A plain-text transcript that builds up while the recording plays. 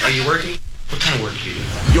you working? What kind of work do you do?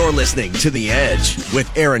 You're listening to The Edge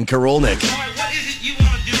with Aaron Karolnik. All right, what is it you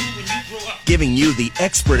want to do when you grow up? Giving you the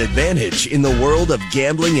expert advantage in the world of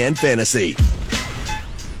gambling and fantasy.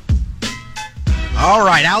 All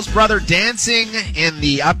right, Al's brother dancing in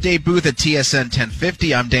the update booth at TSN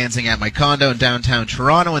 1050. I'm dancing at my condo in downtown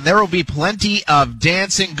Toronto, and there will be plenty of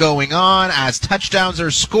dancing going on as touchdowns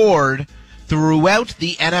are scored throughout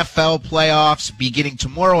the NFL playoffs beginning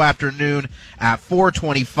tomorrow afternoon at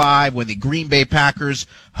 4:25 when the Green Bay Packers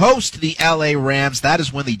host the LA Rams. That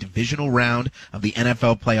is when the divisional round of the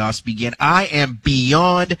NFL playoffs begin. I am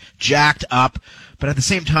beyond jacked up. But at the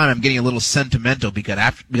same time, I'm getting a little sentimental because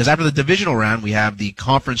after the divisional round, we have the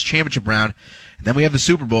conference championship round, and then we have the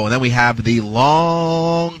Super Bowl, and then we have the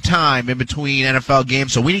long time in between NFL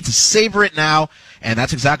games. So we need to savor it now, and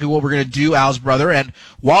that's exactly what we're going to do, Al's brother. And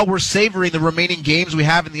while we're savoring the remaining games we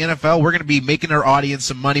have in the NFL, we're going to be making our audience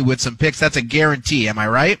some money with some picks. That's a guarantee. Am I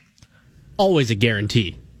right? Always a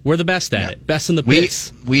guarantee. We're the best at it. Best in the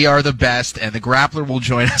biz. We are the best, and the Grappler will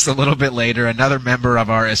join us a little bit later, another member of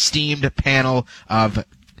our esteemed panel of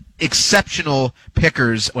exceptional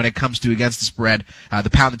pickers when it comes to Against the Spread. The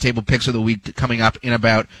Pound the Table picks of the week coming up in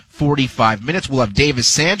about 45 minutes. We'll have Davis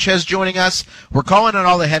Sanchez joining us. We're calling on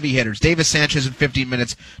all the heavy hitters. Davis Sanchez in 15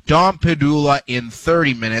 minutes, Dom Padula in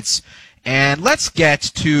 30 minutes. And let's get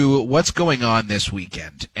to what's going on this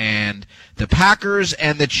weekend. And the Packers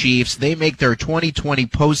and the Chiefs, they make their 2020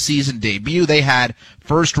 postseason debut. They had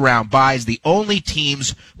first-round byes, the only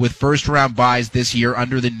teams with first-round byes this year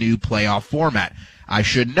under the new playoff format. I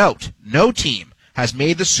should note, no team has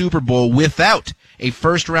made the Super Bowl without a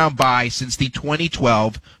first-round bye since the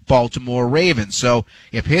 2012 Baltimore Ravens. So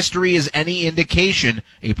if history is any indication,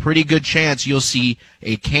 a pretty good chance you'll see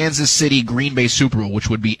a Kansas City Green Bay Super Bowl, which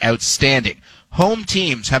would be outstanding. Home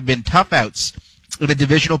teams have been tough outs in the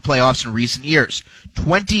divisional playoffs in recent years.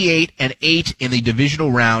 28-8 in the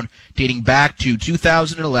divisional round dating back to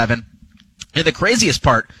 2011. And the craziest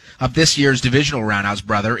part of this year's divisional round, Al's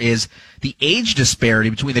brother, is the age disparity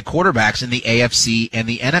between the quarterbacks in the AFC and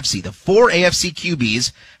the NFC. The four AFC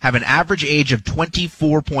QBs have an average age of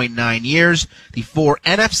 24.9 years. The four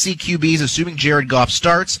NFC QBs, assuming Jared Goff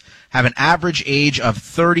starts, have an average age of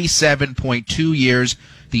 37.2 years.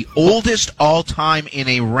 The oldest all-time in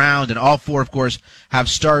a round, and all four, of course, have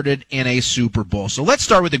started in a Super Bowl. So let's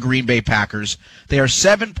start with the Green Bay Packers. They are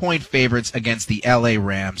 7-point favorites against the LA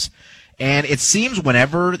Rams. And it seems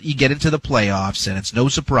whenever you get into the playoffs, and it's no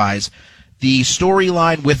surprise, the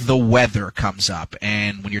storyline with the weather comes up.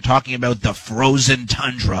 And when you're talking about the frozen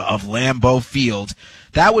tundra of Lambeau Field,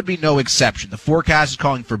 that would be no exception. The forecast is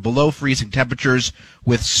calling for below freezing temperatures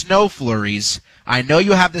with snow flurries. I know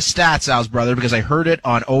you have the stats, Al's brother, because I heard it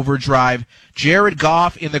on Overdrive. Jared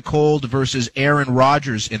Goff in the cold versus Aaron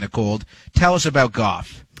Rodgers in the cold. Tell us about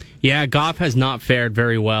Goff. Yeah, Goff has not fared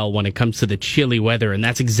very well when it comes to the chilly weather, and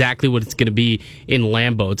that's exactly what it's going to be in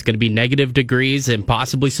Lambeau. It's going to be negative degrees and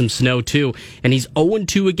possibly some snow, too. And he's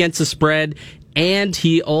 0-2 against the spread, and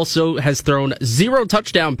he also has thrown 0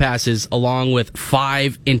 touchdown passes along with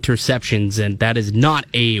 5 interceptions, and that is not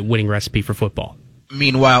a winning recipe for football.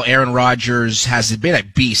 Meanwhile, Aaron Rodgers has been a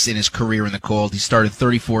beast in his career in the cold. He started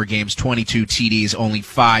 34 games, 22 TDs, only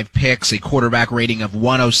 5 picks, a quarterback rating of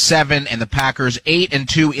 107, and the Packers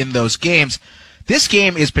 8-2 in those games. This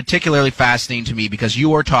game is particularly fascinating to me because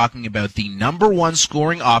you are talking about the number one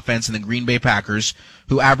scoring offense in the Green Bay Packers,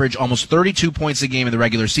 who average almost 32 points a game in the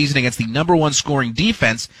regular season, against the number one scoring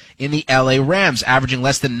defense in the LA Rams, averaging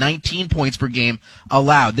less than 19 points per game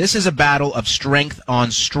allowed. This is a battle of strength on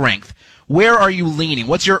strength. Where are you leaning?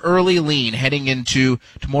 What's your early lean heading into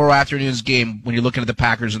tomorrow afternoon's game when you're looking at the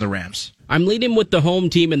Packers and the Rams? I'm leading with the home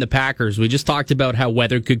team and the Packers. We just talked about how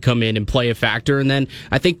weather could come in and play a factor, and then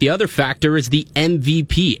I think the other factor is the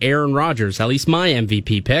MVP, Aaron Rodgers, at least my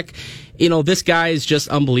MVP pick. You know, this guy is just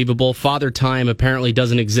unbelievable. Father Time apparently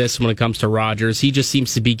doesn't exist when it comes to Rodgers. He just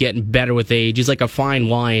seems to be getting better with age. He's like a fine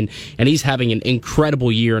wine, and he's having an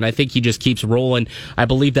incredible year, and I think he just keeps rolling. I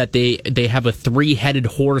believe that they have a 3-headed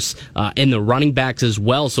horse in the running backs as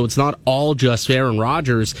well, so it's not all just Aaron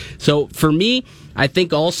Rodgers. So for me, I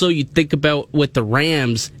think also you think about with the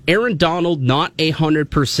Rams, Aaron Donald not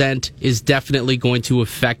 100% is definitely going to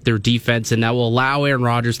affect their defense, and that will allow Aaron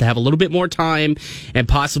Rodgers to have a little bit more time and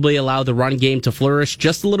possibly allow the run game to flourish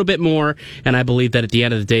just a little bit more, and I believe that at the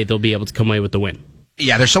end of the day, they'll be able to come away with the win.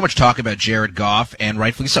 Yeah, there's so much talk about Jared Goff, and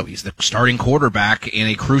rightfully so. He's the starting quarterback in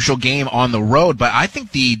a crucial game on the road, but I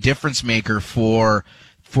think the difference maker for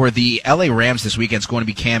for the LA Rams this weekend is going to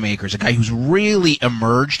be Cam Akers, a guy who's really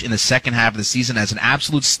emerged in the second half of the season as an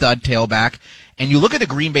absolute stud tailback. And you look at the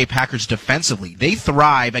Green Bay Packers defensively. They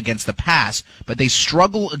thrive against the pass, but they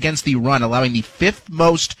struggle against the run, allowing the 5th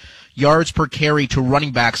most yards per carry to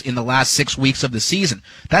running backs in the last 6 weeks of the season.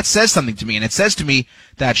 That says something to me, and it says to me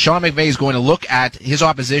that Sean McVay is going to look at his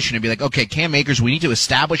opposition and be like, okay, Cam Akers, we need to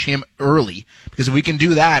establish him early, because if we can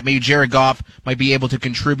do that, maybe Jared Goff might be able to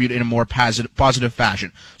contribute in a more positive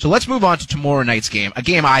fashion. So let's move on to tomorrow night's game, a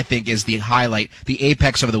game I think is the highlight, the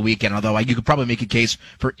apex of the weekend, although you could probably make a case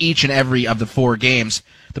for each and every of the 4 games.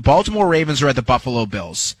 The Baltimore Ravens are at the Buffalo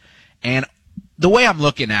Bills, and the way I'm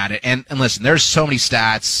looking at it, and listen, there's so many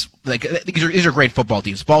stats. Like these are great football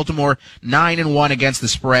teams. Baltimore 9-1 against the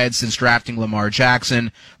spread since drafting Lamar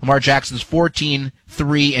Jackson. Lamar Jackson's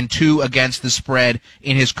 14-3-2 against the spread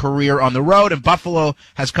in his career on the road, and Buffalo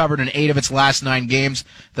has covered in 8 of its last 9 games.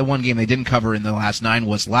 The one game they didn't cover in the last 9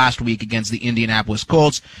 was last week against the Indianapolis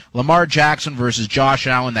Colts. Lamar Jackson versus Josh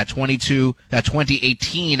Allen, that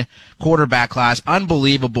 2018 quarterback class,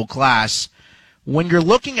 unbelievable class. When you're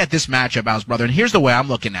looking at this matchup, Al's brother, and here's the way I'm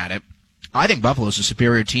looking at it, I think Buffalo's a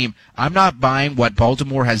superior team. I'm not buying what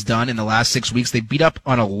Baltimore has done in the last 6 weeks. They beat up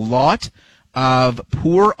on a lot of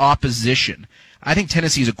poor opposition. I think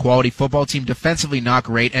Tennessee's a quality football team, defensively not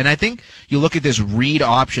great, and I think you look at this read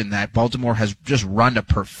option that Baltimore has just run to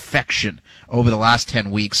perfection over the last 10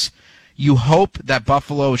 weeks. You hope that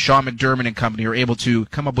Buffalo, Sean McDermott and company are able to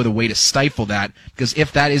come up with a way to stifle that, because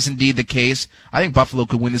if that is indeed the case, I think Buffalo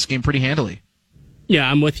could win this game pretty handily. Yeah,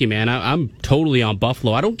 I'm with you, man. I'm totally on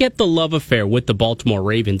Buffalo. I don't get the love affair with the Baltimore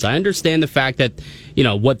Ravens. I understand the fact that,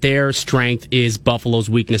 what their strength is Buffalo's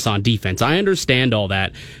weakness on defense. I understand all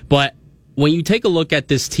that. But when you take a look at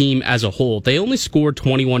this team as a whole, they only scored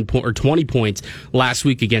 20 points last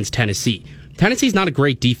week against Tennessee. Tennessee's not a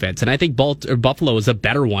great defense, and I think Buffalo is a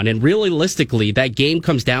better one. And realistically, that game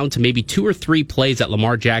comes down to maybe 2 or 3 plays that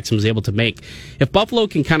Lamar Jackson was able to make. If Buffalo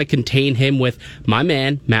can kind of contain him with my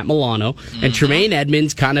man, Matt Milano, and Tremaine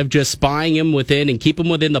Edmonds kind of just spying him within and keep him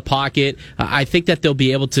within the pocket, I think that they'll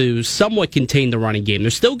be able to somewhat contain the running game.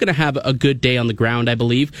 They're still going to have a good day on the ground, I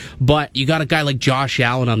believe, but you got a guy like Josh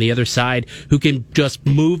Allen on the other side who can just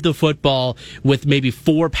move the football with maybe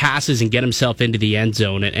 4 passes and get himself into the end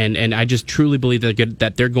zone, and I just truly believe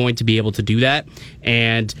that they're going to be able to do that.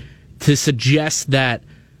 And to suggest that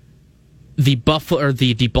the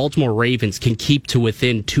Baltimore Ravens can keep to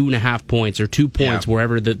within 2.5 points or 2 points,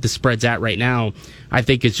 wherever the spread's at right now, I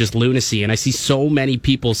think it's just lunacy. And I see so many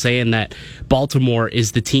people saying that Baltimore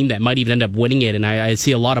is the team that might even end up winning it. And I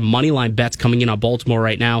see a lot of money line bets coming in on Baltimore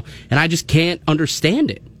right now, and I just can't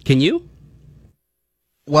understand it. Can you?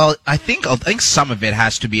 Well, I think some of it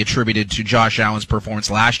has to be attributed to Josh Allen's performance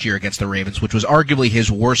last year against the Ravens, which was arguably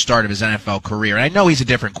his worst start of his NFL career. And I know he's a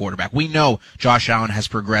different quarterback. We know Josh Allen has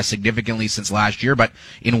progressed significantly since last year, but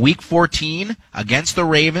in Week 14 against the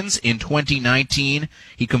Ravens in 2019,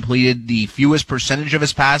 he completed the fewest percentage of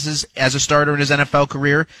his passes as a starter in his NFL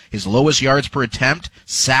career, his lowest yards per attempt,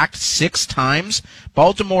 sacked 6 times.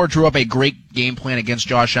 Baltimore drew up a great game plan against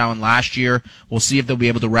Josh Allen last year. We'll see if they'll be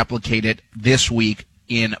able to replicate it this week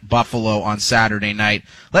in Buffalo on Saturday night.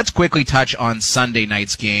 Let's quickly touch on Sunday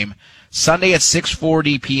night's game. Sunday at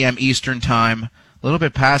 6:40 p.m. Eastern Time, a little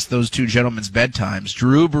bit past those two gentlemen's bedtimes.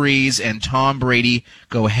 Drew Brees and Tom Brady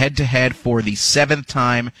go head-to-head for the 7th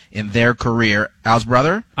time in their career. Al's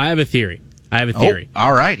brother? I have a theory. Oh,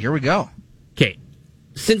 all right, here we go. Okay.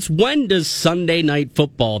 Since when does Sunday night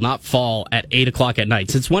football not fall at 8 o'clock at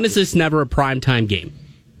night? Since when is this never a primetime game?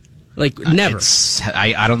 Like, never.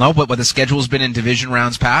 I don't know what the schedule's been in division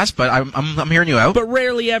rounds past, but I'm hearing you out. But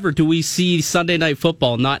rarely ever do we see Sunday night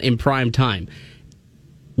football not in prime time.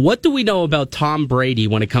 What do we know about Tom Brady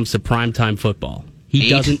when it comes to primetime football? He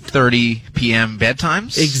doesn't 8:30 p.m.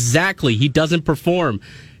 bedtimes? Exactly. He doesn't perform.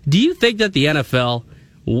 Do you think that the NFL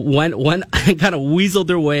went kind of weaseled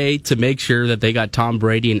their way to make sure that they got Tom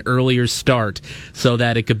Brady an earlier start so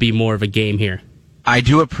that it could be more of a game here? I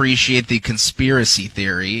do appreciate the conspiracy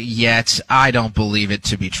theory, yet I don't believe it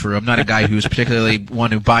to be true. I'm not a guy who's particularly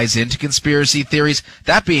one who buys into conspiracy theories.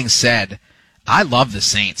 That being said, I love the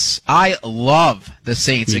Saints. I love the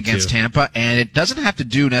Saints against Tampa, and it doesn't have to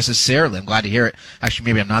do necessarily. I'm glad to hear it. Actually,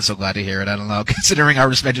 maybe I'm not so glad to hear it. I don't know, considering our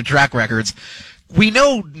respective track records. We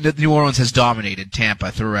know that New Orleans has dominated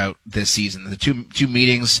Tampa throughout this season. The two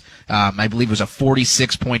meetings, I believe, was a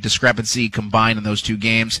 46-point discrepancy combined in those 2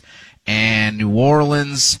 games. And New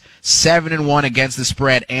Orleans 7-1 against the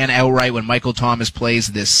spread and outright when Michael Thomas plays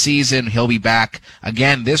this season. He'll be back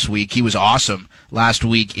again this week. He was awesome last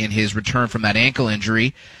week in his return from that ankle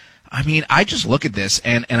injury. I mean, I just look at this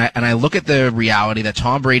and I look at the reality that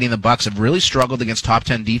Tom Brady and the Bucs have really struggled against top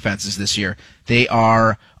 10 defenses this year. They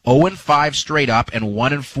are 0-5 straight up and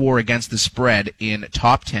 1-4 against the spread in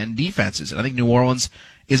top 10 defenses. And I think New Orleans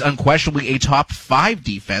is unquestionably a top 5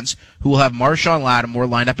 defense who will have Marshawn Lattimore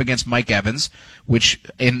lined up against Mike Evans, which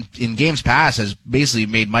in games past has basically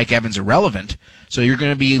made Mike Evans irrelevant. So you're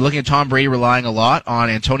going to be looking at Tom Brady relying a lot on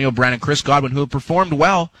Antonio Brown and Chris Godwin, who have performed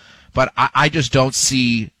well, but I just don't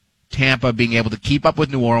see Tampa being able to keep up with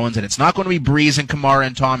New Orleans, and it's not going to be Breeze and Kamara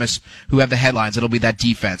and Thomas who have the headlines. It'll be that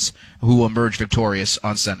defense who will emerge victorious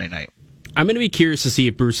on Sunday night. I'm going to be curious to see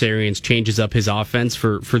if Bruce Arians changes up his offense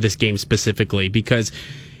for this game specifically, because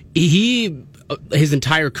his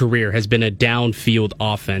entire career has been a downfield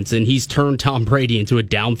offense, and he's turned Tom Brady into a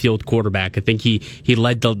downfield quarterback. I think he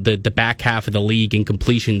led the back half of the league in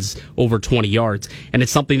completions over 20 yards, and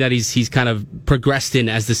it's something that he's kind of progressed in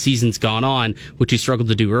as the season's gone on, which he struggled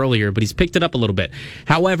to do earlier, but he's picked it up a little bit.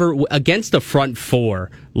 However, against the front four,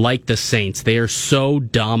 like the Saints, they are so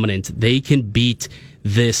dominant. They can beat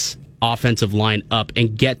this offensive line up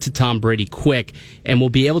and get to Tom Brady quick, and will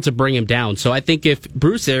be able to bring him down. So I think if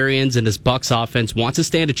Bruce Arians and this Bucs offense wants to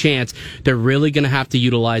stand a chance, they're really going to have to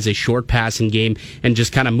utilize a short passing game and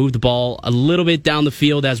just kind of move the ball a little bit down the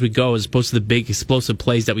field as we go, as opposed to the big explosive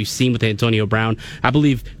plays that we've seen with Antonio Brown. I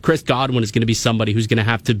believe Chris Godwin is going to be somebody who's going to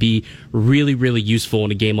have to be really, really useful in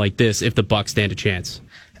a game like this if the Bucs stand a chance.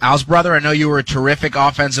 Al's brother, I know you were a terrific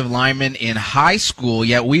offensive lineman in high school,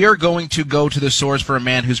 yet we are going to go to the source for a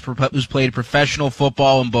man who's played professional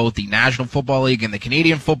football in both the National Football League and the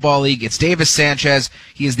Canadian Football League. It's Davis Sanchez.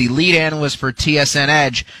 He is the lead analyst for TSN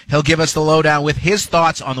Edge. He'll give us the lowdown with his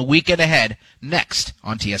thoughts on the weekend ahead next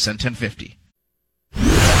on TSN 1050.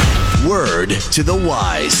 Word to the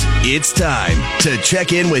wise. It's time to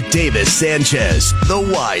check in with Davis Sanchez, the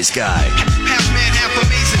wise guy. Half man, half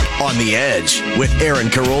amazing. On the Edge with Aaron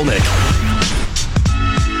Karolnik.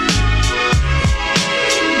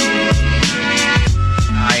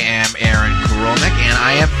 I am Aaron Karolnik, and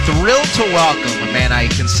I am thrilled to welcome a man I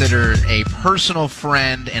consider a personal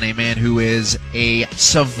friend and a man who is a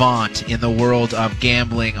savant in the world of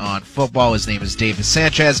gambling on football. His name is Davis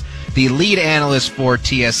Sanchez, the lead analyst for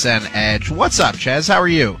TSN Edge. What's up, Chez? How are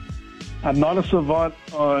you? I'm not a savant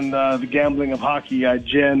on the gambling of hockey. I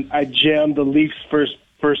jammed the Leafs first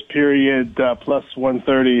period plus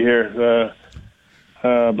 130 here.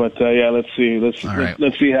 Yeah, let's see. Let's see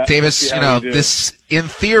how Davis, let's see how we do. this in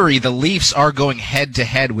theory, the Leafs are going head to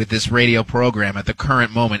head with this radio program at the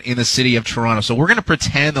current moment in the city of Toronto. So we're going to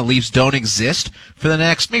pretend the Leafs don't exist for the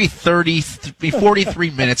next maybe 43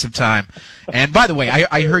 minutes of time. And by the way,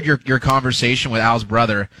 I heard your conversation with Al's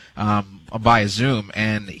brother via Zoom,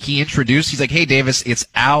 and he's like, "Hey, Davis, it's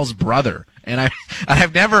Al's brother." And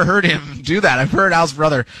I've never heard him do that. I've heard Al's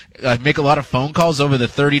brother make a lot of phone calls over the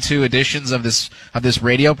 32 editions of this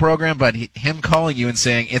radio program, but him calling you and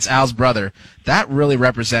saying it's Al's brother, that really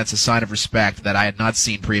represents a sign of respect that I had not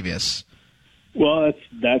seen previous. Well,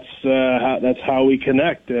 that's how we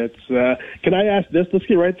connect. Can I ask this? Let's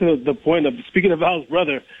get right to the point of speaking of Al's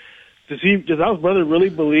brother. Does Al's brother really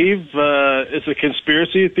believe it's a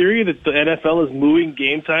conspiracy theory that the NFL is moving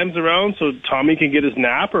game times around so Tommy can get his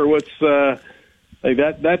nap, or what's like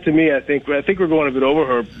that? That to me, I think we're going a bit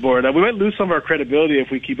overboard. We might lose some of our credibility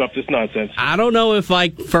if we keep up this nonsense. I don't know if I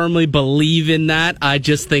firmly believe in that. I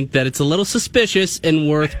just think that it's a little suspicious and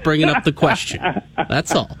worth bringing up the question.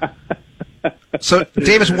 That's all. So,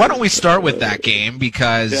 Davis, why don't we start with that game,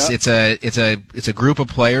 because it's a group of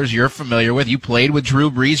players you're familiar with. You played with Drew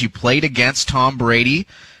Brees, you played against Tom Brady,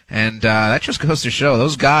 and that just goes to show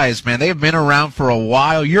those guys, man, they've been around for a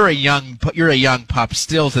while. You're a young pup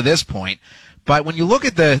still to this point. But when you look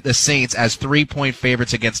at the Saints as 3-point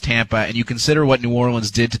favorites against Tampa, and you consider what New Orleans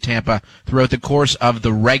did to Tampa throughout the course of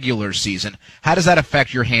the regular season, how does that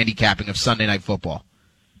affect your handicapping of Sunday Night Football?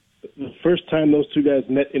 The first time those two guys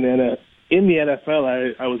met in the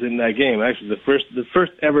NFL, I was in that game. Actually, the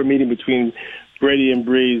first ever meeting between Brady and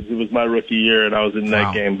Brees, it was my rookie year, and I was in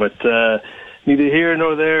that game. But neither here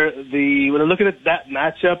nor there. When I'm looking at that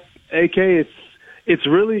matchup, AK, it's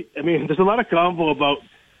really. I mean, there's a lot of convo about.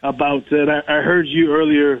 And I heard you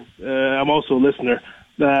earlier. I'm also a listener.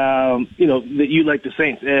 That you like the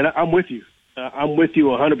Saints, and I'm with you. I'm with you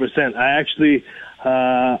 100%. I actually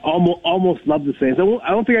almost love the Saints.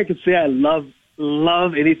 I don't think I could say I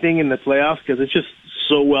love anything in the playoffs because it's just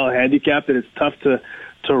so well handicapped that it's tough to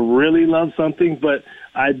really love something, but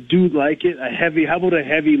I do like it. How about a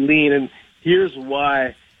heavy lean? And here's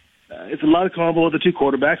why. It's a lot of combo with the two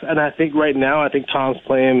quarterbacks, and I think right now, Tom's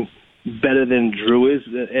playing better than Drew is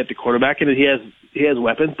at the quarterback, and he has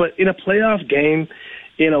weapons. But in a playoff game,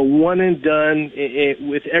 in a one and done,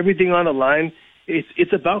 with everything on the line,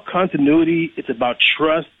 it's about continuity. It's about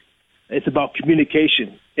trust. It's about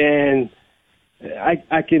communication. And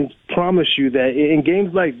I can promise you that in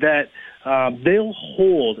games like that, they'll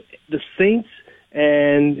hold the Saints.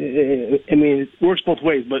 And I mean, it works both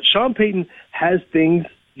ways. But Sean Payton has things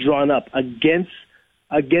drawn up against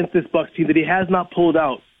this Bucs team that he has not pulled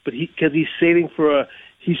out, but because he's saving for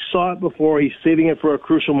he saw it before, he's saving it for a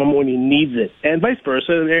crucial moment when he needs it, and vice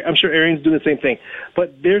versa. I'm sure Arians doing the same thing.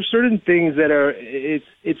 But there's certain things that are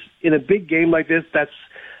it's in a big game like this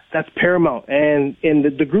that's paramount, and in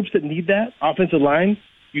the groups that need that offensive line,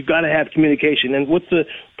 you've got to have communication. And what's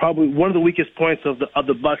probably one of the weakest points of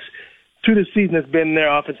the Bucs through the season has been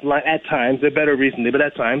their offensive line at times. They're better recently, but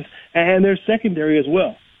at times, and their secondary as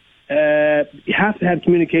well. You have to have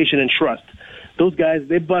communication and trust. Those guys,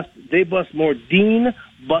 they bust more. Dean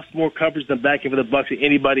busts more coverage than backing for the Bucs than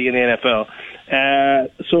anybody in the NFL.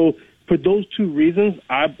 So for those two reasons,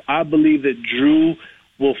 I believe that Drew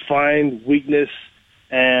will find weakness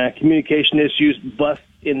and communication issues bust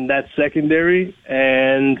in that secondary,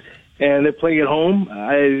 and they're playing at home.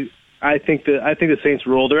 I think the Saints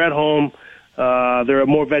roll. They're at home. They're a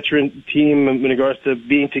more veteran team in regards to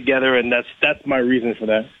being together, and that's my reason for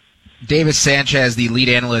that. Davis Sanchez, the lead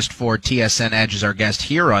analyst for TSN Edge, is our guest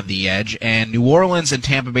here on The Edge. And New Orleans and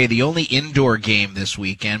Tampa Bay, the only indoor game this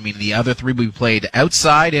weekend. I mean, the other three we played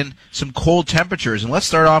outside in some cold temperatures. And let's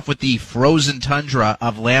start off with the frozen tundra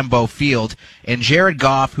of Lambeau Field. And Jared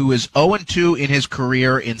Goff, who is 0-2 in his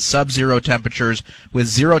career in sub-zero temperatures with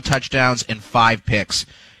 0 touchdowns and 5 picks.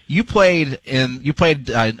 You played as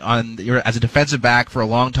a defensive back for a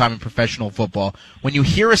long time in professional football. When you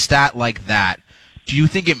hear a stat like that, do you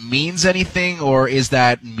think it means anything, or is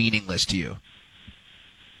that meaningless to you?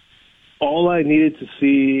 All I needed to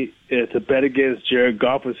see to bet against Jared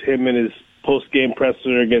Goff was him in his post-game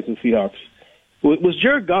presser against the Seahawks. Was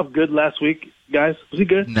Jared Goff good last week, guys? Was he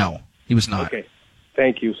good? No, he was not. Okay,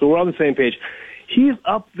 thank you. So we're on the same page. He's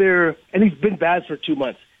up there, and he's been bad for 2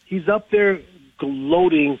 months. He's up there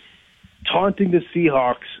gloating, taunting the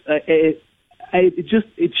Seahawks.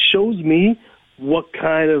 It shows me what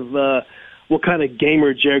kind of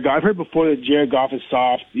gamer Jared Goff. I've heard before that Jared Goff is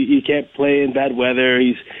soft. He can't play in bad weather.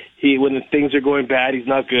 When the things are going bad, he's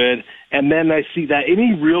not good. And then I see that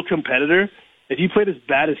any real competitor, if he played as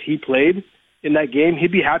bad as he played in that game,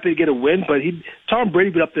 he'd be happy to get a win. But Tom Brady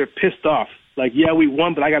be up there pissed off, like, yeah, we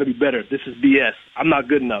won, but I got to be better. This is BS. I'm not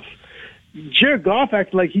good enough. Jared Goff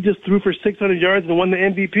acted like he just threw for 600 yards and won the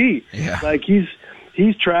MVP. Yeah. Like he's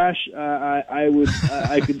trash. I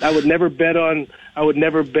would never bet on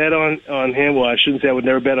him. Well, I shouldn't say I would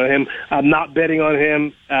never bet on him. I'm not betting on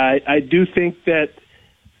him. I do think that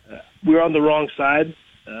we're on the wrong side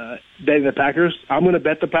betting the Packers. I'm going to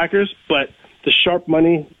bet the Packers, but the sharp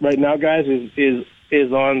money right now, guys,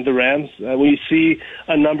 is on the Rams. When you see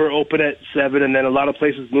a number open at 7, and then a lot of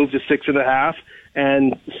places move to 6.5,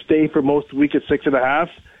 and stay for most of the week at 6.5,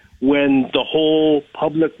 when the whole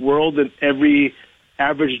public world and every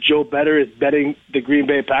average Joe bettor is betting the Green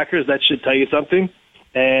Bay Packers, that should tell you something.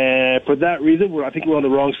 And for that reason, I think we're on the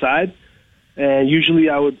wrong side. And usually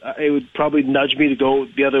it would probably nudge me to go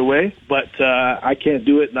the other way, but I can't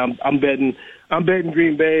do it. And I'm betting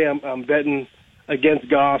Green Bay. I'm betting against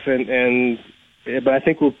Goff, but I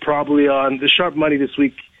think we're probably on the sharp money this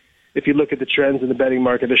week. If you look at the trends in the betting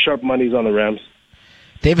market, the sharp money's on the Rams.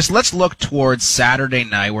 Davis, let's look towards Saturday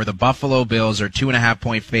night, where the Buffalo Bills are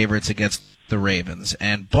 2.5-point favorites against the Ravens.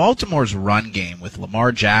 And Baltimore's run game with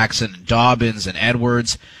Lamar Jackson, Dobbins, and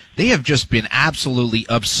Edwards, they have just been absolutely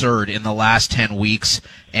absurd in the last 10 weeks.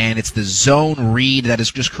 And it's the zone read that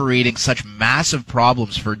is just creating such massive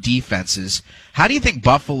problems for defenses. How do you think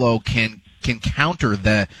Buffalo can counter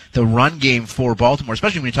the run game for Baltimore,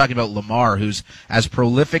 especially when you're talking about Lamar, who's as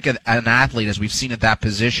prolific an athlete as we've seen at that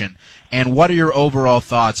position? And what are your overall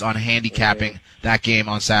thoughts on handicapping that game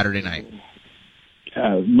on Saturday night?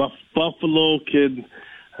 Buffalo could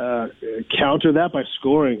counter that by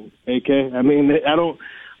scoring, AK. I mean,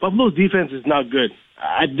 Buffalo's defense is not good.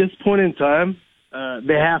 At this point in time,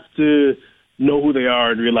 they have to know who they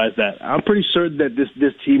are and realize that. I'm pretty certain that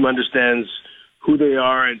this team understands who they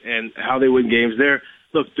are and how they win games.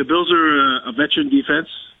 Look, the Bills are a veteran defense.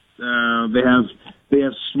 They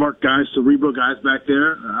have smart guys, cerebral guys back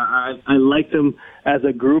there. I like them as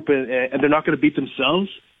a group, and they're not going to beat themselves.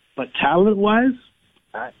 But talent-wise,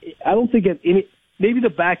 I don't think at any. Maybe the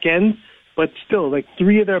back end, but still, like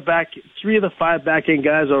three of the 5 back end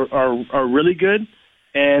guys are really good,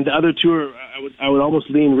 and the other 2 are I would almost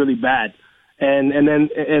lean really bad. And then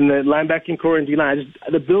the linebacking core and D-line,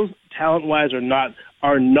 the Bills talent-wise are not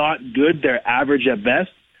are not good. They're average at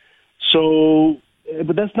best. So,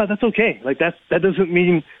 but that's okay. Like that doesn't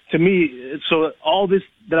mean to me. So all this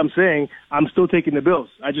that I'm saying, I'm still taking the Bills.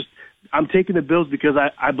 I'm taking the Bills because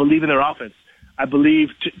I believe in their offense. I believe,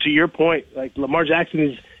 to your point, like Lamar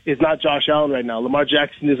Jackson is not Josh Allen right now. Lamar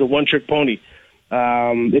Jackson is a one-trick pony.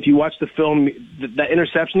 If you watch the film, that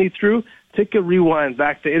interception he threw, take a rewind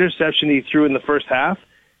back. The interception he threw in the first half,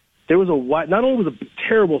 there was not only was a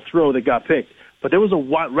terrible throw that got picked, but there was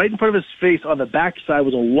right in front of his face on the backside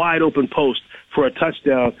was a wide open post for a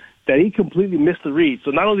touchdown that he completely missed the read. So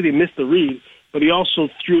not only did he miss the read, but he also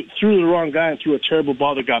threw the wrong guy and threw a terrible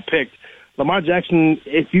ball that got picked. Lamar Jackson,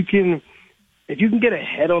 if you can get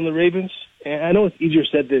ahead on the Ravens, and I know it's easier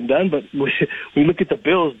said than done, but when you look at the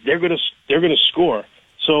Bills, they're gonna score.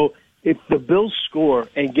 So if the Bills score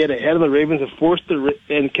and get ahead of the Ravens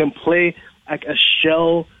and can play like a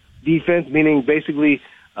shell defense, meaning basically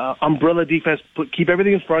umbrella defense, keep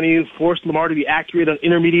everything in front of you, force Lamar to be accurate on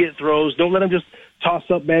intermediate throws, don't let him just toss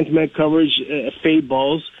up man-to-man coverage, fade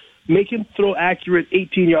balls, make him throw accurate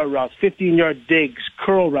 18-yard routes, 15-yard digs,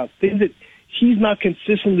 curl routes, things that he's not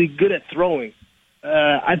consistently good at throwing.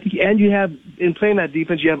 I think, and you have, in playing that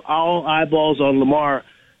defense, you have all eyeballs on Lamar.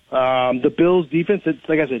 The Bills defense, it's,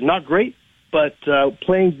 like I said, not great, but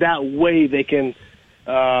playing that way, they can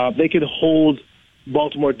hold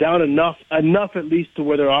Baltimore down enough at least to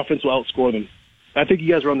where their offense will outscore them. I think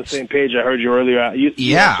you guys were on the same page. I heard you earlier.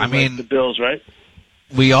 I mean, the Bills, right?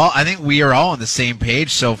 I think we are all on the same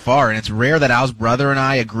page so far, and it's rare that Al's brother and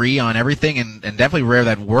I agree on everything, and definitely rare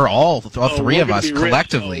that we're all three of us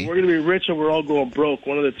collectively. We're going to be rich, or we're all going broke.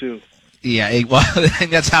 One of the two. Yeah, well, I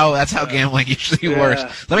think that's how gambling usually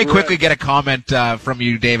works. Let me quickly get a comment from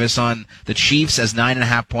you, Davis, on the Chiefs as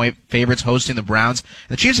 9.5-point favorites hosting the Browns.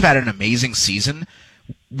 The Chiefs have had an amazing season,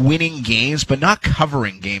 winning games, but not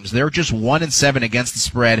covering games. They're just 1-7 against the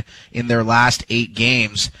spread in their last 8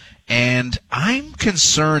 games. And I'm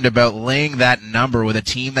concerned about laying that number with a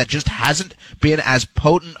team that just hasn't been as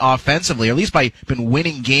potent offensively, or at least been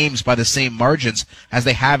winning games by the same margins as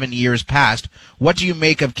they have in years past. What do you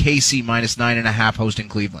make of KC minus 9.5 hosting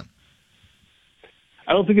Cleveland?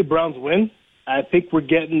 I don't think the Browns win. I think we're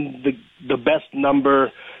getting the best number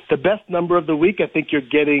of the week. I think you're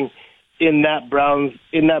getting in that Browns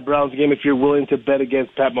game if you're willing to bet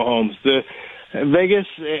against Pat Mahomes. The Vegas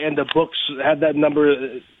and the books have that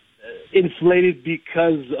number inflated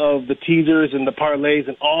because of the teasers and the parlays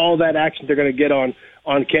and all that action they're going to get on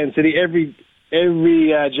Kansas City. Every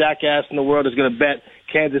jackass in the world is going to bet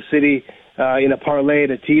Kansas City in a parlay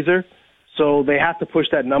and a teaser. So they have to push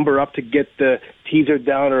that number up to get the teaser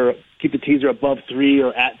down or keep the teaser above 3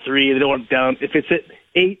 or at 3. They don't want it down. If it's at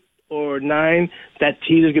 8 or 9, that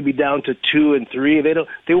teaser's going to be down to 2 and 3.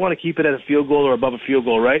 They want to keep it at a field goal or above a field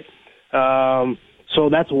goal, right? So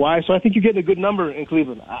that's why. So I think you're getting a good number in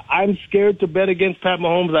Cleveland. I'm scared to bet against Pat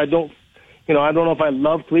Mahomes. I don't know if I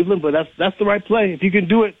love Cleveland, but that's the right play. If you can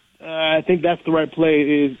do it, I think that's the right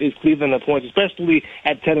play is Cleveland at points, especially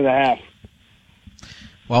at 10.5.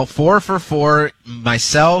 Well, 4 for 4,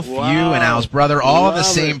 myself, you, and Al's brother, all on the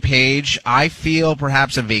same page. I feel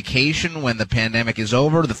perhaps a vacation when the pandemic is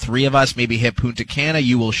over. The three of us maybe hit Punta Cana.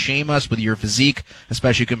 You will shame us with your physique,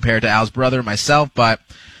 especially compared to Al's brother and myself, but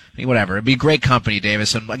whatever. It'd be great company,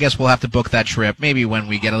 Davis, and I guess we'll have to book that trip maybe when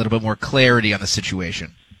we get a little bit more clarity on the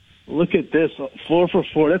situation. Look at this, 4 for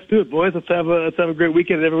 4. Let's do it, boys. Let's have a great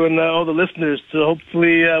weekend, everyone, all the listeners. So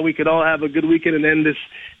hopefully we can all have a good weekend and end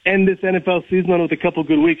this NFL season on with a couple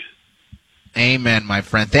good weeks. Amen, my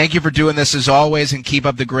friend. Thank you for doing this as always, and keep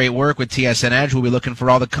up the great work with TSN Edge. We'll be looking for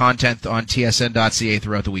all the content on tsn.ca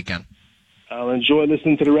throughout the weekend. I'll enjoy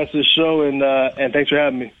listening to the rest of the show, and thanks for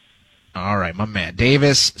having me. All right, my man.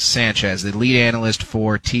 Davis Sanchez, the lead analyst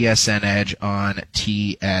for TSN Edge on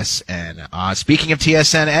TSN. Speaking of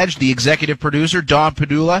TSN Edge, the executive producer, Don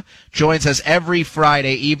Padula, joins us every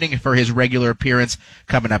Friday evening for his regular appearance.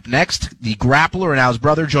 Coming up next, the Grappler and Al's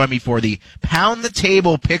brother join me for the Pound the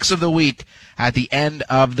Table Picks of the Week at the end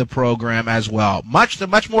of the program as well.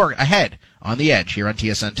 Much more ahead on The Edge here on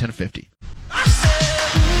TSN 1050.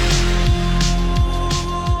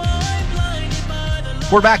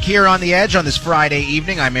 We're back here on The Edge on this Friday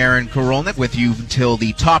evening. I'm Aaron Korolnik with you until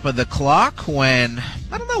the top of the clock when,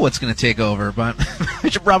 I don't know what's going to take over, but I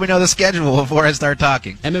should probably know the schedule before I start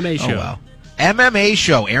talking. MMA show. Oh, well. MMA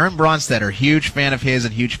show. Aaron Bronstetter, huge fan of his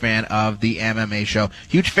and huge fan of the MMA show.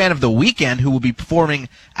 Huge fan of The Weeknd, who will be performing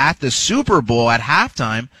at the Super Bowl at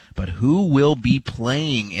halftime, but who will be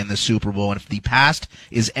playing in the Super Bowl? And if the past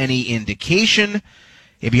is any indication,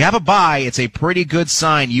 If you have a bye, it's a pretty good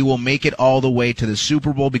sign you will make it all the way to the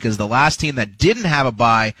Super Bowl, because the last team that didn't have a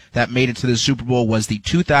bye that made it to the Super Bowl was the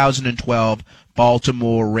 2012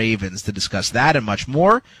 Baltimore Ravens. To discuss that and much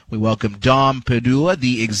more, we welcome Dom Padula,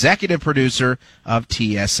 the executive producer of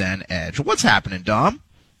TSN Edge. What's happening, Dom?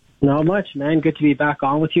 Not much, man. Good to be back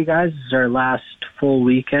on with you guys. This is our last full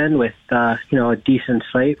weekend with, a decent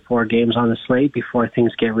slate, 4 games on the slate before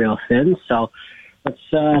things get real thin. So let's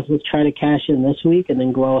try to cash in this week and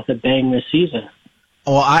then go out with a bang this season.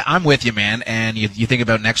 Well, I'm with you, man. And you think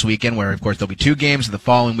about next weekend where, of course, there'll be 2 games, and the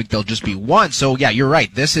following week there'll just be 1. So, yeah, you're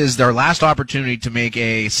right. This is their last opportunity to make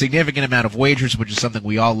a significant amount of wagers, which is something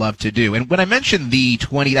we all love to do. And when I mentioned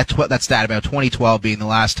that stat about 2012 being the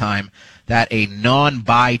last time that a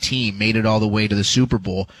non-bye team made it all the way to the Super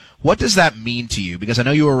Bowl, what does that mean to you? Because I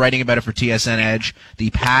know you were writing about it for TSN Edge,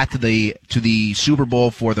 the path to the Super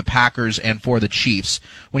Bowl for the Packers and for the Chiefs.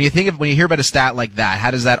 When you hear about a stat like that,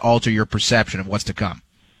 how does that alter your perception of what's to come?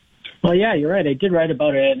 Well, yeah, you're right. I did write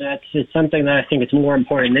about it, and it's something that I think is more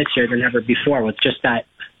important this year than ever before, with just that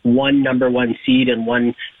one number 1 seed and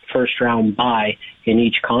 1 first-round bye in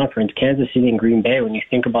each conference. Kansas City and Green Bay, when you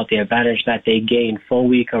think about the advantage that they gain, full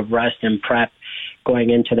week of rest and prep going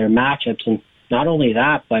into their matchups, and not only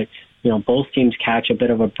that, but both teams catch a bit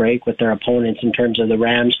of a break with their opponents in terms of the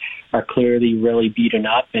Rams are clearly really beaten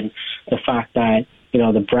up, and the fact that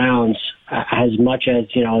the Browns, as much as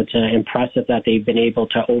it's impressive that they've been able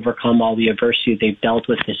to overcome all the adversity they've dealt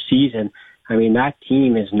with this season. I mean, that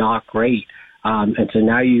team is not great. And so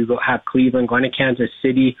now you have Cleveland going to Kansas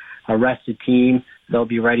City, a rested team. They'll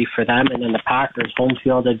be ready for them. And then the Packers, home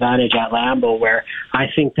field advantage at Lambeau, where I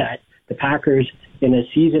think that the Packers, in a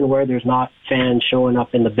season where there's not fans showing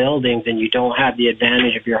up in the buildings and you don't have the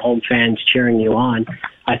advantage of your home fans cheering you on,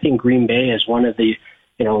 I think Green Bay is one of the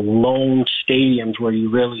lone stadiums where you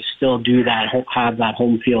really still do have that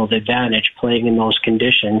home field advantage playing in those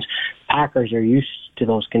conditions. Packers are used to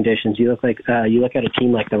those conditions. You look at a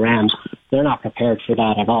team like the Rams, they're not prepared for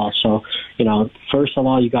that at all. So, first of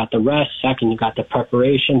all, you got the rest. Second, you got the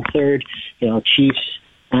preparation. Third, Chiefs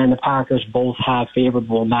and the Packers both have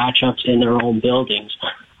favorable matchups in their own buildings.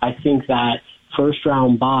 I think that first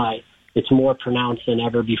round bye, it's more pronounced than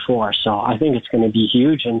ever before. So I think it's going to be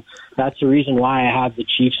huge, and that's the reason why I have the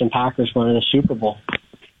Chiefs and Packers winning the Super Bowl.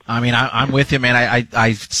 I mean, I'm with you, man.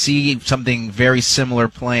 I see something very similar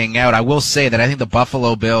playing out. I will say that I think the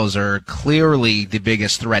Buffalo Bills are clearly the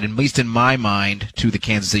biggest threat, at least in my mind, to the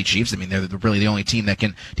Kansas City Chiefs. I mean, they're really the only team that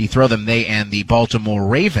can dethrone them, they and the Baltimore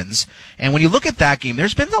Ravens. And when you look at that game,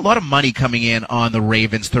 there's been a lot of money coming in on the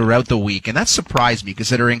Ravens throughout the week, and that surprised me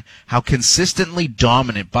considering how consistently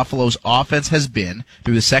dominant Buffalo's offense has been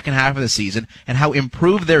through the second half of the season and how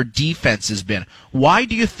improved their defense has been. Why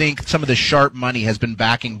do you think some of the sharp money has been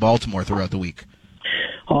backing Baltimore throughout the week?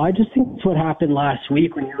 Oh, I just think it's what happened last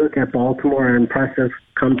week. When you look at Baltimore, an impressive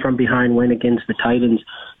come-from-behind win against the Titans,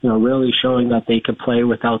 really showing that they could play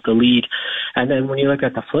without the lead. And then when you look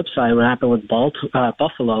at the flip side, what happened with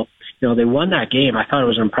Buffalo, they won that game. I thought it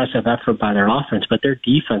was an impressive effort by their offense, but their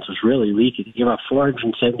defense was really leaky. They gave up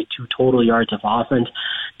 472 total yards of offense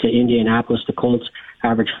to Indianapolis. The Colts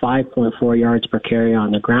averaged 5.4 yards per carry on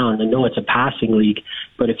the ground. I know it's a passing league,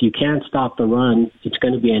 but if you can't stop the run, it's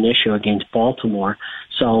going to be an issue against Baltimore.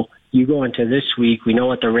 So you go into this week, we know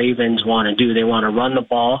what the Ravens want to do. They want to run the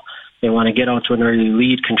ball. They want to get out to an early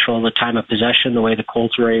lead, control the time of possession the way the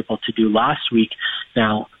Colts were able to do last week.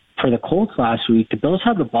 Now, for the Colts last week, the Bills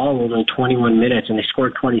had the ball only 21 minutes, and they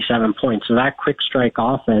scored 27 points. So that quick strike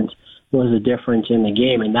offense was the difference in the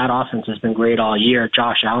game, and that offense has been great all year.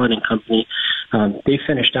 Josh Allen and company, they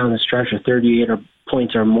finished down the stretch with 38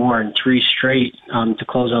 points or more in 3 straight to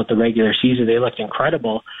close out the regular season. They looked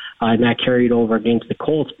incredible, and that carried over against the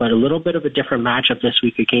Colts. But a little bit of a different matchup this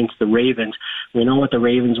week against the Ravens. We know what the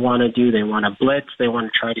Ravens want to do. They want to blitz. They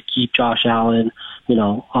want to try to keep Josh Allen,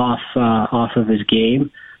 off of his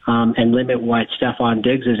game. And limit what Stephon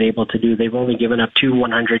Diggs is able to do. They've only given up 2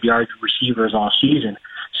 100-yard receivers all season.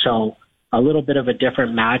 So a little bit of a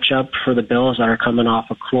different matchup for the Bills that are coming off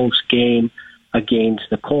a close game against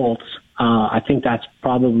the Colts. I think that's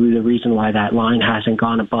probably the reason why that line hasn't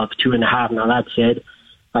gone above 2.5. Now, that said,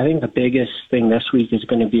 I think the biggest thing this week is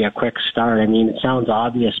going to be a quick start. I mean, it sounds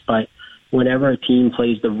obvious, but whenever a team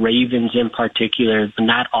plays the Ravens in particular, in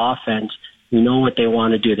that offense, you know what they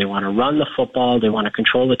want to do. They want to run the football. They want to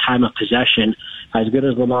control the time of possession. As good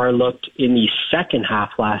as Lamar looked in the second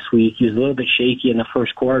half last week, he was a little bit shaky in the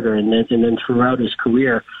first quarter, and then throughout his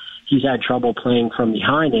career, he's had trouble playing from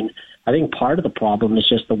behind. And I think part of the problem is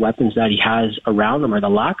just the weapons that he has around him, or the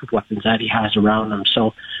lack of weapons that he has around him.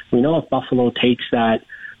 So we know if Buffalo takes that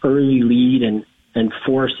early lead and and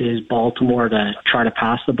forces Baltimore to try to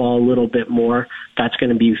pass the ball a little bit more, that's going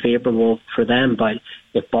to be favorable for them. But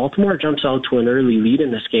if Baltimore jumps out to an early lead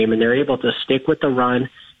in this game and they're able to stick with the run,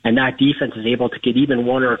 and that defense is able to get even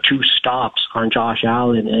one or two stops on Josh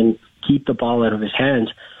Allen and keep the ball out of his hands,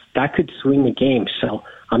 that could swing the game. So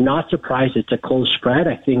I'm not surprised it's a close spread.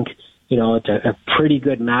 I think, it's a pretty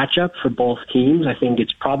good matchup for both teams. I think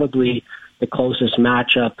it's probably the closest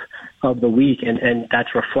matchup of the week, and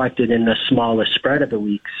that's reflected in the smallest spread of the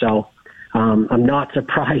week. So I'm not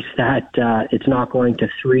surprised that it's not going to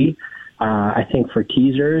 3. I think for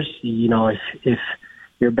teasers, if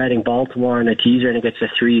you're betting Baltimore on a teaser and it gets a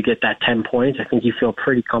 3, you get that 10 points. I think you feel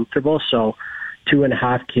pretty comfortable. So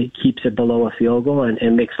 2.5 keeps it below a field goal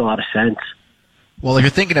and makes a lot of sense. Well, if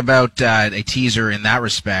you're thinking about a teaser in that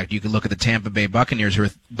respect, you can look at the Tampa Bay Buccaneers, who are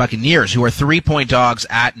 3-point dogs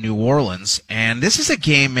at New Orleans. And this is a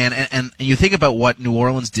game, man, and you think about what New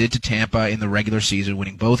Orleans did to Tampa in the regular season,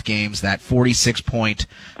 winning both games, that 46-point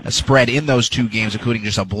spread in those 2 games, including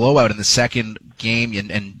just a blowout in the second game.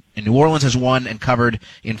 And New Orleans has won and covered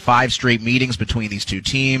in 5 straight meetings between these 2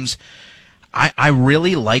 teams. I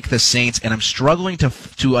really like the Saints, and I'm struggling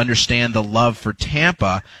to understand the love for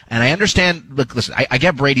Tampa. And I understand, look, listen, I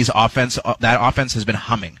get Brady's offense. That offense has been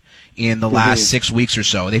humming in the last 6 weeks or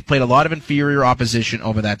so. They've played a lot of inferior opposition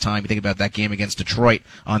over that time. You think about that game against Detroit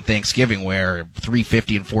on Thanksgiving, where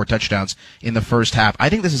 350 and 4 touchdowns in the first half. I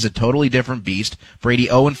think this is a totally different beast. Brady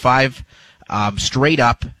 0-5 straight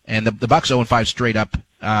up, and the Bucs 0-5 straight up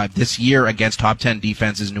this year against top 10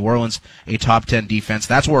 defenses. New Orleans, a top 10 defense.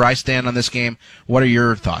 That's where I stand on this game. What are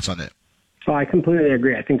your thoughts on it? Oh, I completely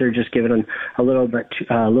agree. I think they're just giving him a little bit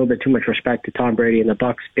too much respect to Tom Brady and the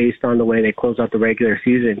Bucs based on the way they closed out the regular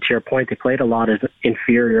season. To your point, they played a lot of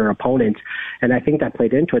inferior opponents, and I think that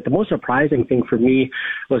played into it. The most surprising thing for me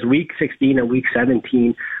was Week 16 and Week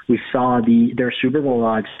 17. We saw their Super Bowl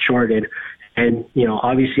odds shorted. And,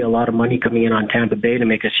 obviously a lot of money coming in on Tampa Bay to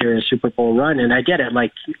make a serious Super Bowl run. And I get it.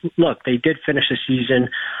 Like, look, they did finish the season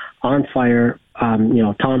on fire.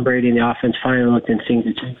 Tom Brady and the offense finally looked and seemed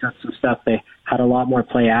to change up some stuff. They had a lot more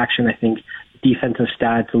play action. I think defensive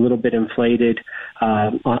stats a little bit inflated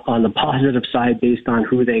on the positive side based on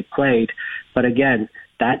who they played. But again,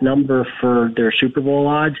 that number for their Super Bowl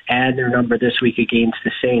odds and their number this week against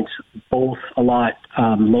the Saints, both a lot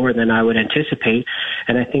lower than I would anticipate.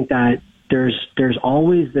 And I think that there's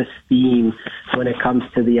always this theme when it comes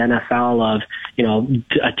to the NFL of,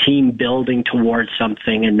 a team building towards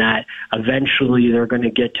something, and that eventually they're going to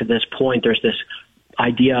get to this point. There's this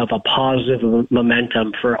idea of a positive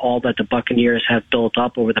momentum for all that the Buccaneers have built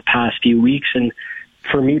up over the past few weeks. And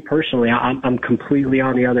for me personally, I'm completely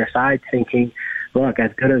on the other side thinking, look,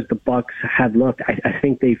 as good as the Bucs have looked, I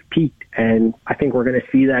think they've peaked, and I think we're going to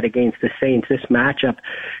see that against the Saints. This matchup,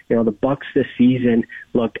 the Bucs this season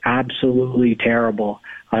looked absolutely terrible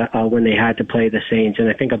when they had to play the Saints, and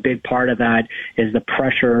I think a big part of that is the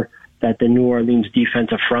pressure that the New Orleans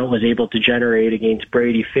defensive front was able to generate against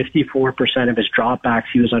Brady. 54% of his dropbacks,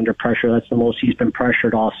 he was under pressure. That's the most he's been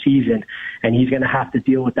pressured all season, and he's going to have to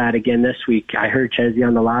deal with that again this week. I heard Chesney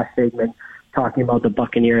on the last segment talking about the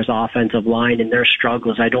Buccaneers offensive line and their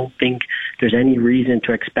struggles. I don't think there's any reason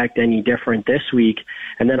to expect any different this week.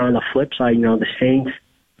 And then on the flip side, the Saints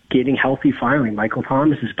getting healthy finally. Michael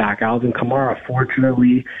Thomas is back. Alvin Kamara,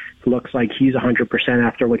 fortunately, looks like he's 100%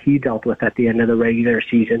 after what he dealt with at the end of the regular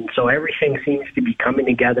season. So everything seems to be coming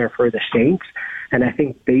together for the Saints. And I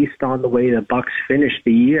think based on the way the Bucs finished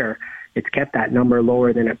the year, it's kept that number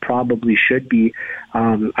lower than it probably should be.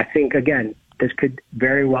 I think, again, this could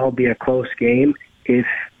very well be a close game if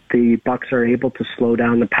the Bucs are able to slow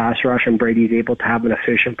down the pass rush and Brady's able to have an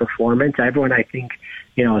efficient performance. Everyone, I think,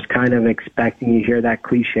 is kind of expecting to hear that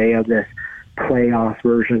cliche of this playoff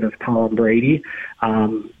version of Tom Brady.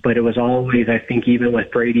 But it was always, I think, even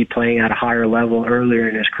with Brady playing at a higher level earlier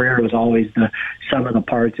in his career, it was always the sum of the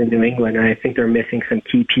parts in New England. And I think they're missing some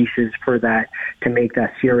key pieces for that to make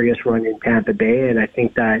that serious run in Tampa Bay. And I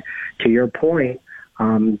think that, to your point,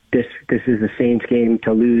 this is the Saints game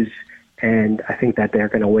to lose, and I think that they're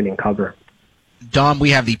going to win and cover. Dom, we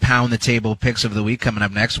have the Pound the Table picks of the week coming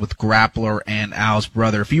up next with Grappler and Al's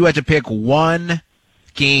brother. If you had to pick one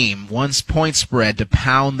game, one point spread to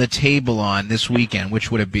pound the table on this weekend, which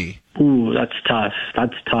would it be? Ooh, that's tough.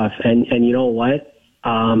 That's tough. And you know what?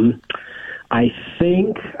 I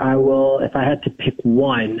think I will, if I had to pick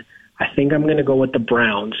one, I think I'm going to go with the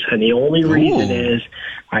Browns. And the only reason is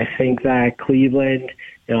I think that Cleveland,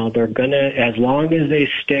 they're going to, as long as they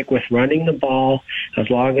stick with running the ball, as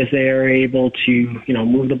long as they are able to,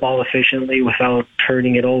 move the ball efficiently without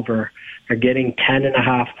turning it over, they're getting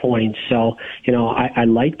 10.5 points. So, I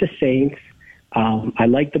like the Saints, I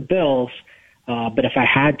like the Bills, but if I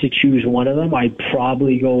had to choose one of them, I'd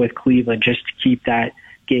probably go with Cleveland just to keep that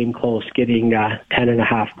game close, getting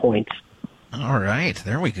 10.5 points. All right,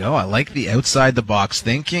 there we go. I like the outside-the-box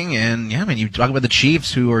thinking, and yeah, I mean, you talk about the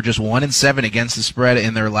Chiefs, who are just 1-7 against the spread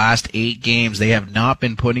in their last 8 games. They have not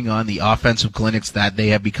been putting on the offensive clinics that they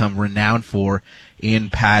have become renowned for in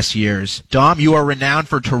past years. Dom, you are renowned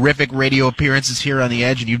for terrific radio appearances here on The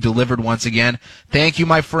Edge, and you've delivered once again. Thank you,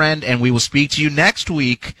 my friend, and we will speak to you next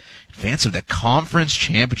week in advance of the conference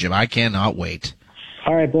championship. I cannot wait.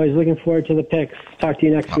 All right, boys, looking forward to the picks. Talk to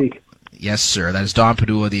you next week. Yes, sir. That is Don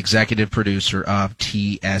Padula, the executive producer of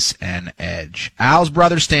TSN Edge. Al's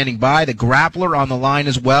brother standing by, the Grappler on the line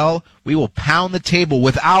as well. We will pound the table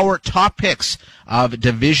with our top picks of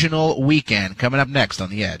Divisional Weekend coming up next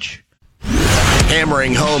on The Edge.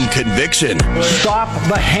 Hammering home conviction. Stop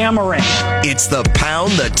the hammering. It's the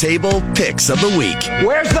Pound the Table Picks of the Week.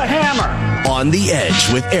 Where's the hammer? On The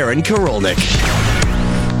Edge with Aaron Karolnik.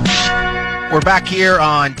 We're back here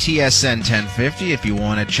on TSN 1050 if you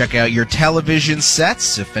want to check out your television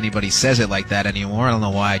sets, if anybody says it like that anymore. I don't know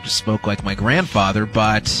why I just spoke like my grandfather,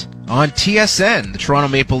 but on TSN, the Toronto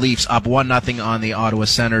Maple Leafs up 1-0 on the Ottawa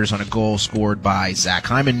Senators on a goal scored by Zach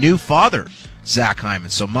Hyman, new father Zach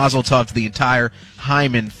Hyman. So mazel tov to the entire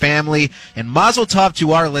Hyman family, and mazel tov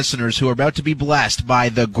to our listeners who are about to be blessed by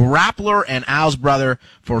the Grappler and Al's brother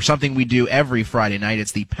for something we do every Friday night.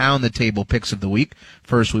 It's the Pound the Table Picks of the Week.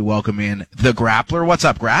 First, we welcome in the Grappler. What's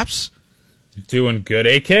up, Graps? Doing good,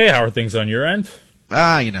 AK. How are things on your end?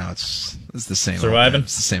 It's the same. Surviving?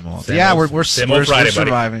 It's the same old. Same yeah, old, we're Friday,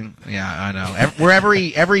 surviving. Buddy. Yeah, I know. We're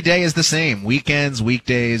every day is the same. Weekends,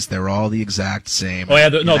 weekdays, they're all the exact same. Oh yeah,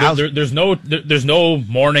 there's no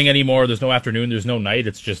morning anymore. There's no afternoon. There's no night.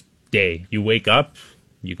 It's just day. You wake up,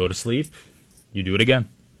 you go to sleep, you do it again.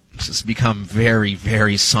 This has become very,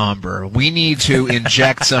 very somber. We need to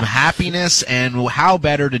inject some happiness, and how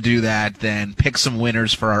better to do that than pick some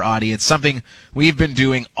winners for our audience, something we've been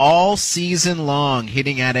doing all season long,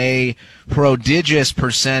 hitting at a prodigious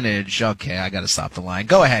percentage. Okay, I got to stop the line.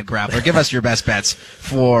 Go ahead, Grappler. Give us your best bets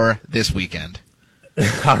for this weekend.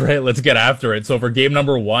 All right, let's get after it. So for game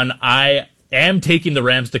number 1, I am taking the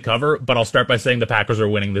Rams to cover, but I'll start by saying the Packers are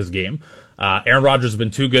winning this game. Aaron Rodgers has been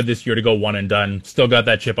too good this year to go one and done. Still got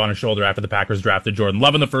that chip on his shoulder after the Packers drafted Jordan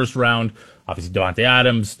Love in the first round. Obviously, Davante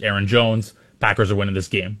Adams, Aaron Jones. Packers are winning this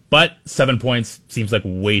game. But 7 points seems like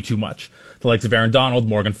way too much. The likes of Aaron Donald,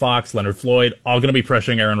 Morgan Fox, Leonard Floyd, all going to be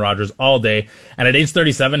pressuring Aaron Rodgers all day. And at age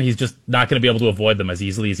 37, he's just not going to be able to avoid them as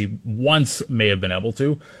easily as he once may have been able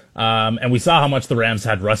to. And we saw how much the Rams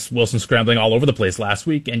had Russ Wilson scrambling all over the place last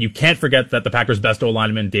week. And you can't forget that the Packers' best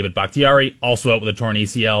O-lineman, David Bakhtiari, also out with a torn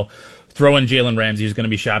ACL. Throw in Jalen Ramsey, who's going to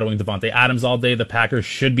be shadowing Davante Adams all day. The Packers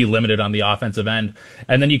should be limited on the offensive end.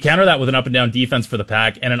 And then you counter that with an up-and-down defense for the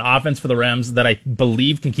Pack and an offense for the Rams that I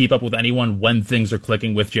believe can keep up with anyone when things are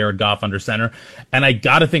clicking with Jared Goff under center. And I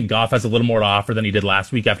got to think Goff has a little more to offer than he did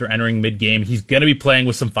last week after entering mid-game. He's going to be playing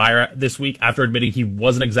with some fire this week after admitting he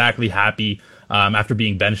wasn't exactly happy after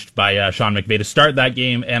being benched by Sean McVay to start that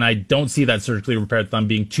game. And I don't see that surgically repaired thumb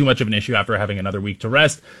being too much of an issue after having another week to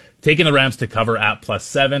rest. Taking the Rams to cover at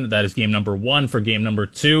 +7. That is game number 1. For game number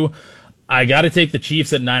 2, I got to take the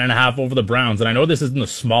Chiefs at 9.5 over the Browns. And I know this isn't a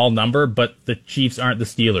small number, but the Chiefs aren't the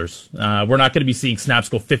Steelers. We're not going to be seeing snaps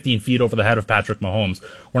go 15 feet over the head of Patrick Mahomes.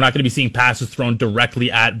 We're not going to be seeing passes thrown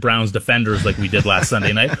directly at Browns defenders like we did last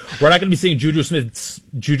Sunday night. We're not going to be seeing Juju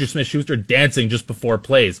Smith-Schuster dancing just before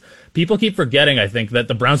plays. People keep forgetting, I think, that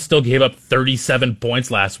the Browns still gave up 37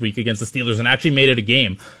 points last week against the Steelers and actually made it a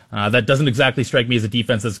game. That doesn't exactly strike me as a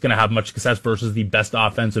defense that's going to have much success versus the best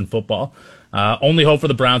offense in football. Only hope for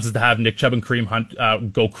the Browns is to have Nick Chubb and Kareem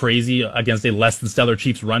Hunt go crazy against a less than stellar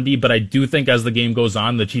Chiefs run D, but I do think as the game goes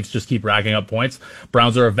on, the Chiefs just keep racking up points.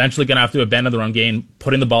 Browns are eventually going to have to abandon the run game,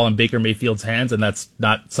 putting the ball in Baker Mayfield's hands, and that's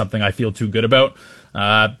not something I feel too good about.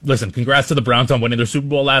 Listen, congrats to the Browns on winning their Super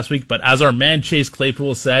Bowl last week, but as our man Chase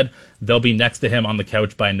Claypool said, they'll be next to him on the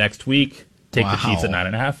couch by next week. Take the Chiefs at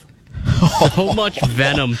 9.5. So much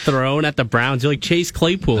venom thrown at the Browns. You're like Chase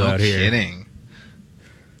Claypool out here. No kidding.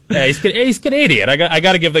 Yeah, he's Canadian. I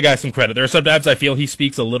got to give the guy some credit. There are sometimes I feel he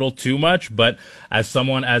speaks a little too much, but as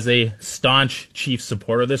a staunch Chiefs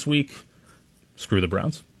supporter this week, screw the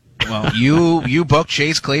Browns. Well, you booked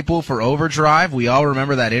Chase Claypool for Overdrive. We all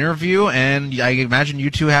remember that interview, and I imagine you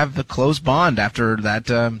two have the close bond after that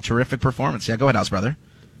terrific performance. Yeah, go ahead, House Brother.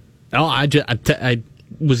 Oh,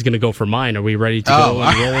 was going to go for mine. Are we ready to go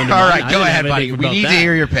and roll into all mine? right, go ahead, buddy. We need to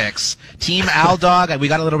hear your picks. Team Aldog, we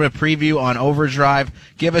got a little bit of preview on Overdrive.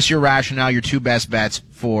 Give us your rationale, your two best bets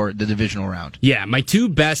for the divisional round. Yeah, my two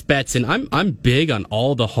best bets, and I'm big on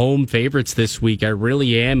all the home favorites this week. I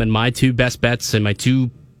really am, and my two best bets and my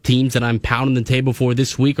two teams that I'm pounding the table for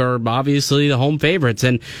this week are obviously the home favorites.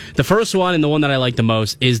 And the first one, and the one that I like the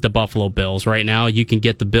most, is the Buffalo Bills. Right now, you can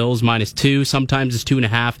get the Bills -2. Sometimes it's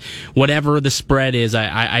 2.5. Whatever the spread is,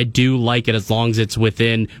 I do like it as long as it's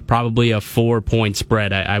within probably a 4-point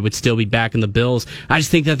spread. I would still be backing the Bills. I just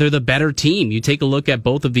think that they're the better team. You take a look at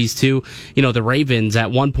both of these two. The Ravens, at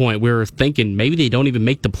one point, we were thinking maybe they don't even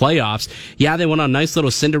make the playoffs. Yeah, they went on a nice little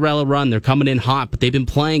Cinderella run. They're coming in hot, but they've been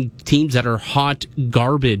playing teams that are hot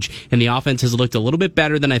garbage. And the offense has looked a little bit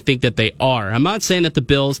better than I think that they are. I'm not saying that the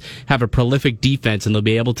Bills have a prolific defense and they'll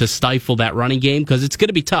be able to stifle that running game, because it's going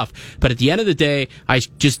to be tough. But at the end of the day, I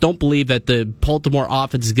just don't believe that the Baltimore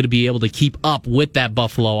offense is going to be able to keep up with that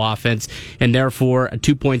Buffalo offense. And therefore, a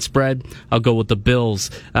 2-point spread, I'll go with the Bills.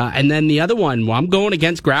 And then the other one, I'm going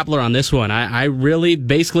against Grappler on this one. I really,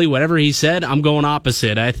 basically, whatever he said, I'm going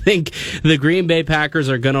opposite. I think the Green Bay Packers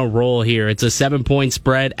are going to roll here. It's a 7-point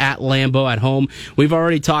spread at Lambeau at home. We've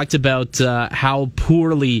already talked about how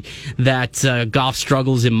poorly that Goff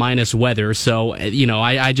struggles in minus weather. So,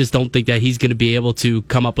 I just don't think that he's going to be able to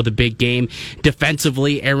come up with a big game.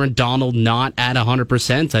 Defensively, Aaron Donald not at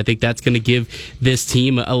 100%. I think that's going to give this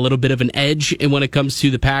team a little bit of an edge when it comes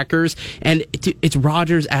to the Packers. And it's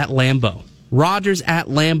Rodgers at Lambeau. Rodgers at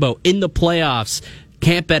Lambeau in the playoffs.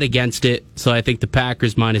 Can't bet against it. So I think the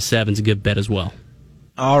Packers -7 is a good bet as well.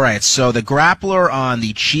 All right, so the Grappler on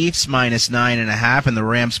the Chiefs -9.5 and the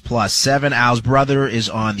Rams +7. Al's brother is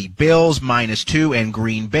on the Bills -2 and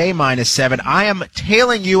Green Bay -7. I am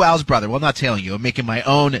tailing you, Al's brother. Well, not tailing you. I'm making my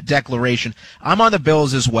own declaration. I'm on the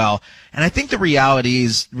Bills as well. And I think the reality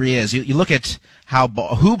is you look at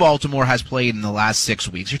who Baltimore has played in the last 6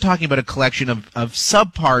 weeks. You're talking about a collection of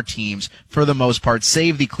subpar teams for the most part,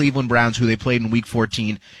 save the Cleveland Browns, who they played in Week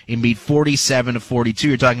 14 and beat 47-42.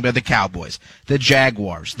 You're talking about the Cowboys, the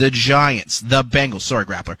Jaguars, the Giants, the Bengals. Sorry,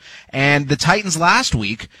 Grappler. And the Titans last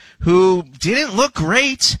week, who didn't look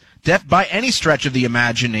great by any stretch of the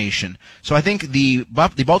imagination. So I think the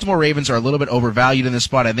Baltimore Ravens are a little bit overvalued in this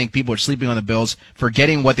spot. I think people are sleeping on the Bills,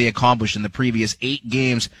 forgetting what they accomplished in the previous 8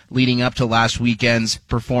 games leading up to last weekend's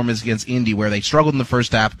performance against Indy, where they struggled in the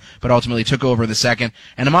first half, but ultimately took over in the second.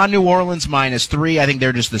 And I'm on New Orleans -3. I think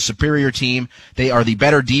they're just the superior team. They are the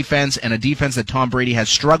better defense, and a defense that Tom Brady has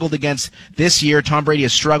struggled against this year. Tom Brady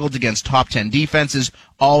has struggled against top 10 defenses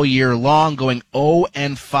all year long, going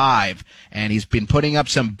 0-5. And he's been putting up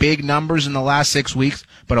some big numbers in the last 6 weeks,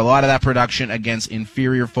 but a lot of that production against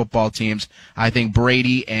inferior football teams. I think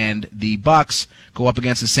Brady and the Bucs go up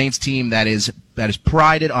against a Saints team that is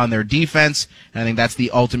prided on their defense, and I think that's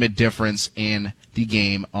the ultimate difference in the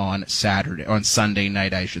game on Sunday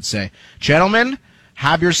night, I should say. Gentlemen,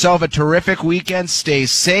 have yourself a terrific weekend. Stay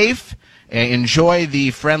safe. Enjoy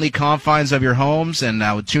the friendly confines of your homes, and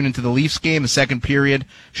tune into the Leafs game. The second period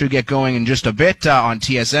should get going in just a bit on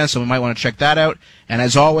TSN, so we might want to check that out. And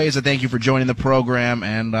as always, I thank you for joining the program,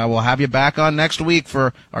 and we'll have you back on next week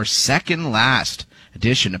for our second last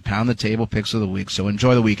edition of Pound the Table Picks of the Week. So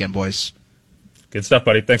enjoy the weekend, boys. Good stuff,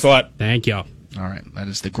 buddy. Thanks a lot. Thank you. All right, that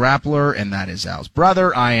is the Grappler, and that is Al's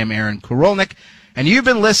brother. I am Aaron Korolnik, and you've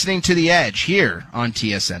been listening to The Edge here on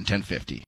TSN 1050.